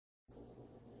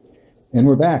And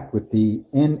we're back with the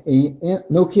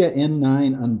Nokia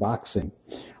N9 unboxing.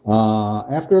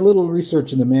 After a little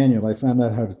research in the manual, I found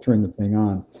out how to turn the thing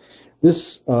on.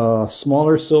 This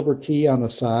smaller silver key on the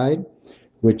side,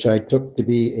 which I took to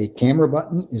be a camera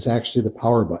button, is actually the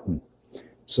power button.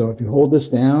 So if you hold this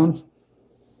down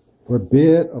for a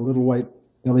bit, a little white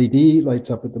LED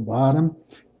lights up at the bottom.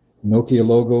 Nokia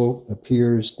logo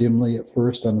appears dimly at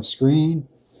first on the screen.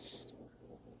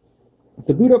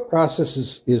 The boot up process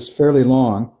is fairly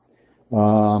long,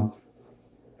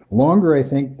 longer I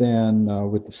think than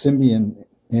with the Symbian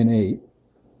N8.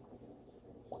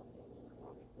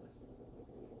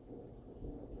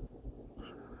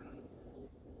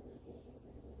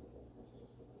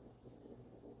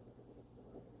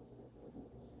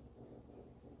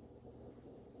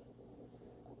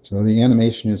 So the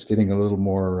animation is getting a little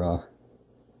more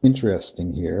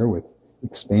interesting here with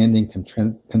expanding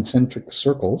concentric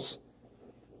circles.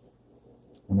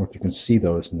 I don't know if you can see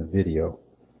those in the video.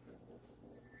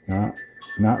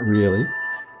 Not really.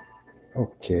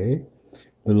 Okay.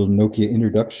 Little Nokia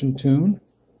introduction tune.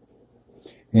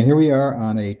 And here we are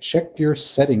on a check your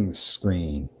settings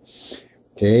screen.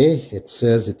 Okay, it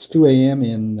says it's 2 a.m.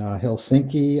 in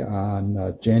Helsinki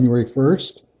on January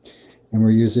 1st. And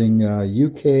we're using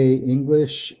UK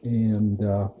English. And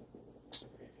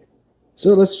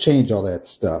so let's change all that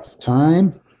stuff.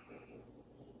 Time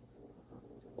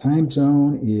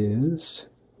zone is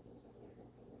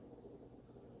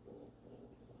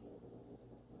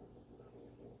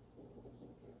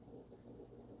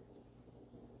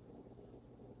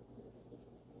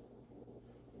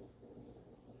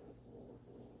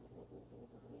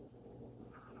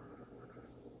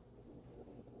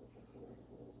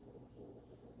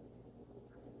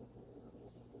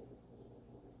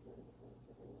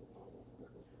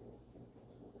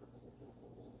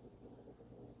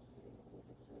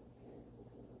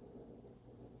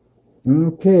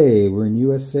okay, we're in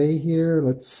USA here.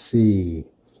 Let's see.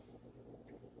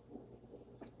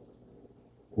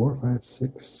 4, 5,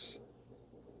 6.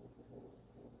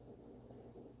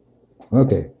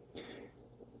 Okay.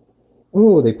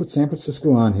 Oh, they put San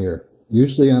Francisco on here.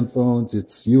 Usually on phones,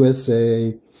 it's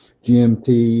USA,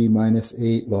 GMT,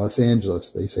 -8, Los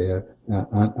Angeles. They say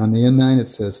on the N9, it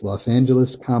says Los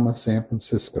Angeles, San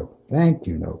Francisco. Thank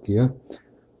you, Nokia.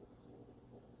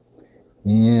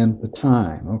 And the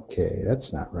time, okay,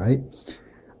 that's not right.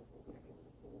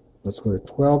 Let's go to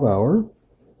 12 hour,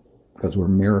 because we're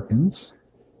Americans.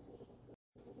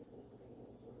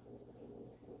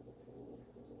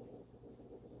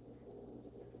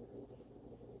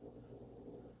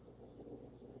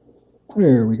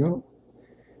 There we go.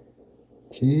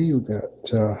 Okay, we got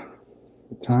the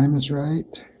time is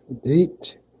right, the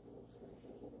date.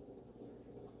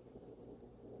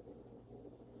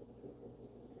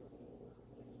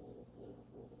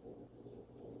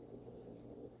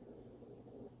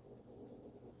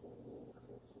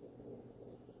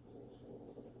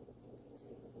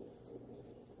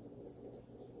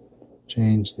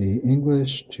 Change the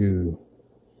English to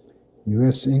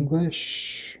US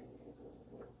English.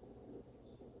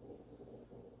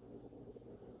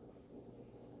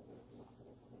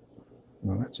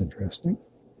 Well, that's interesting.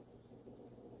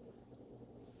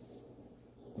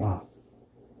 Ah.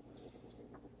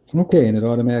 Okay, and it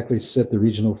automatically set the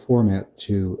regional format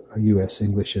to a US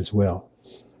English as well.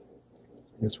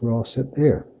 I guess we're all set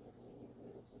there.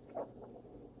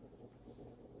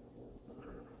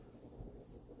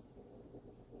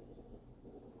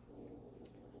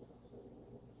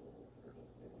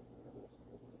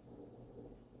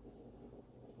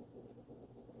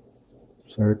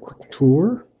 So a quick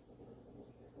tour.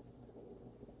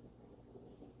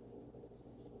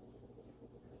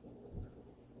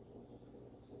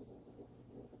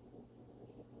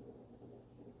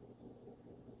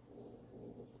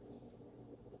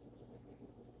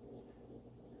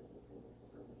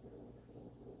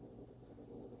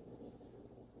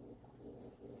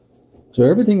 So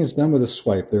everything is done with a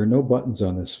swipe. There are no buttons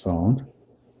on this phone.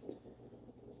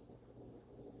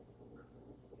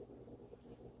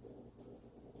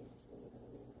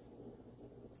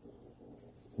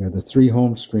 There are the 3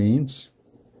 home screens.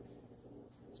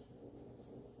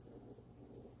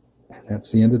 And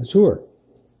that's the end of the tour.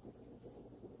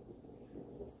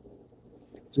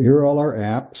 So here are all our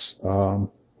apps.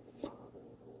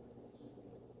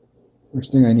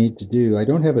 First thing I need to do, I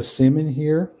don't have a SIM in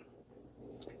here.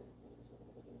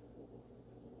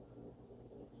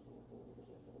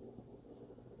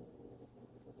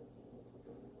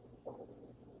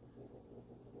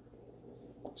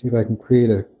 See if I can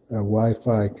create a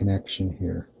Wi-Fi connection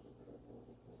here.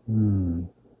 Oh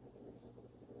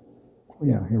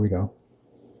yeah, here we go.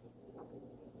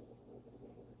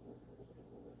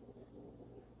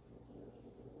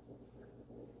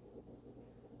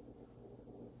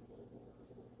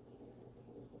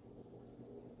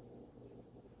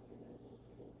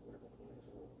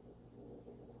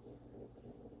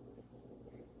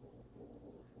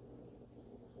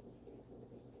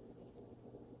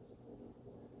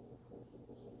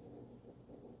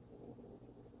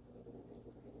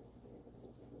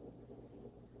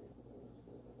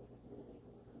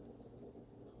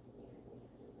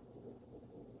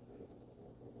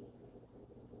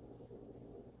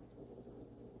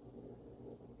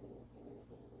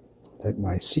 Type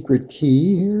my secret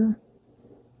key here.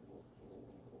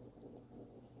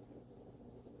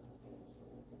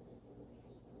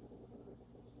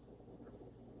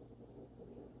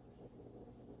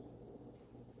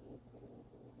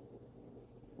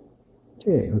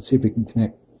 Okay, let's see if we can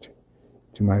connect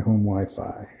to my home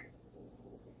Wi-Fi.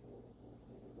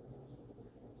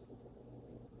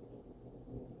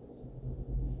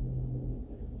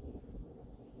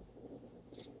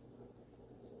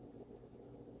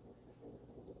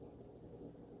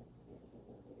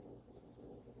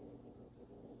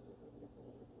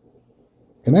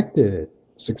 Connected.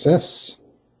 Success.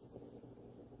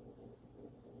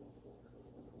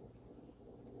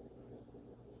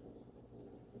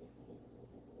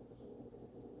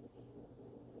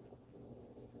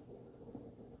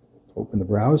 Open the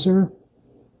browser.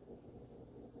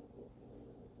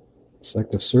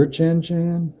 Select a search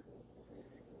engine.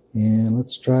 And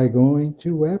let's try going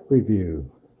to App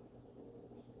Review.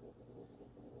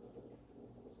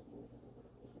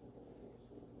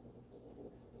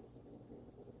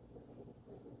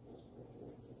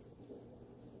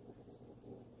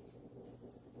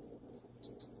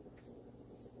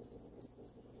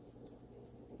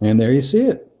 And there you see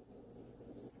it.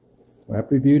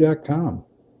 appreview.com.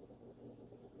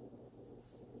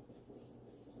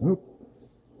 Oh.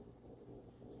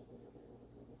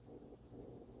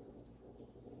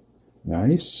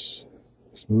 Nice.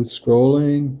 Smooth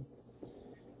scrolling.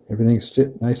 Everything's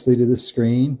fit nicely to the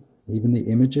screen, even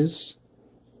the images.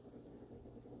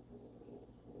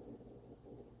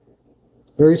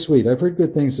 Very sweet. I've heard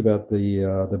good things about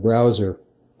the browser.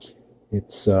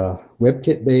 It's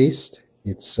WebKit based.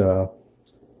 It's the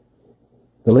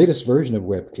latest version of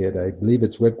WebKit. I believe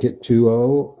it's WebKit 2.0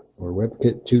 or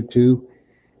WebKit 2.2.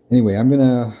 Anyway, I'm going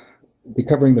to be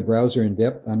covering the browser in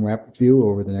depth on WebView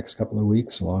over the next couple of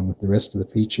weeks, along with the rest of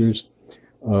the features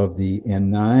of the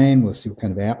N9. We'll see what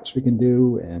kind of apps we can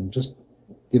do, and just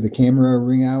give the camera a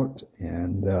ring out,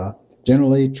 and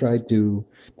generally try to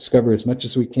discover as much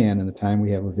as we can in the time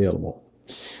we have available.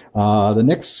 The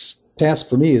next task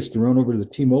for me is to run over to the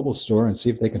T-Mobile store and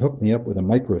see if they can hook me up with a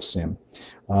micro SIM.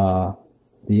 The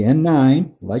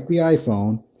N9, like the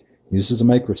iPhone, uses a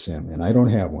micro SIM, and I don't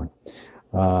have one.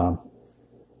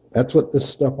 That's what this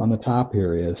stuff on the top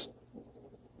here is.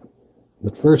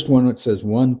 The first one, it says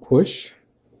one push.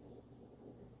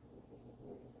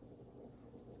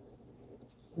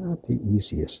 Not the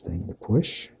easiest thing to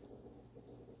push.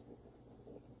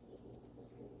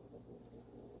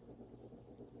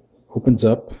 Opens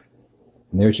up,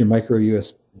 and there's your micro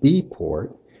USB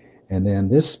port, and then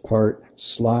this part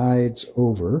slides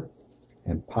over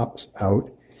and pops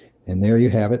out, and there you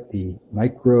have it, the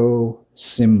micro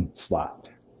SIM slot.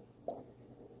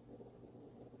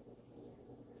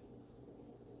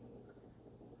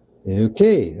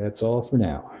 Okay, that's all for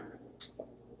now.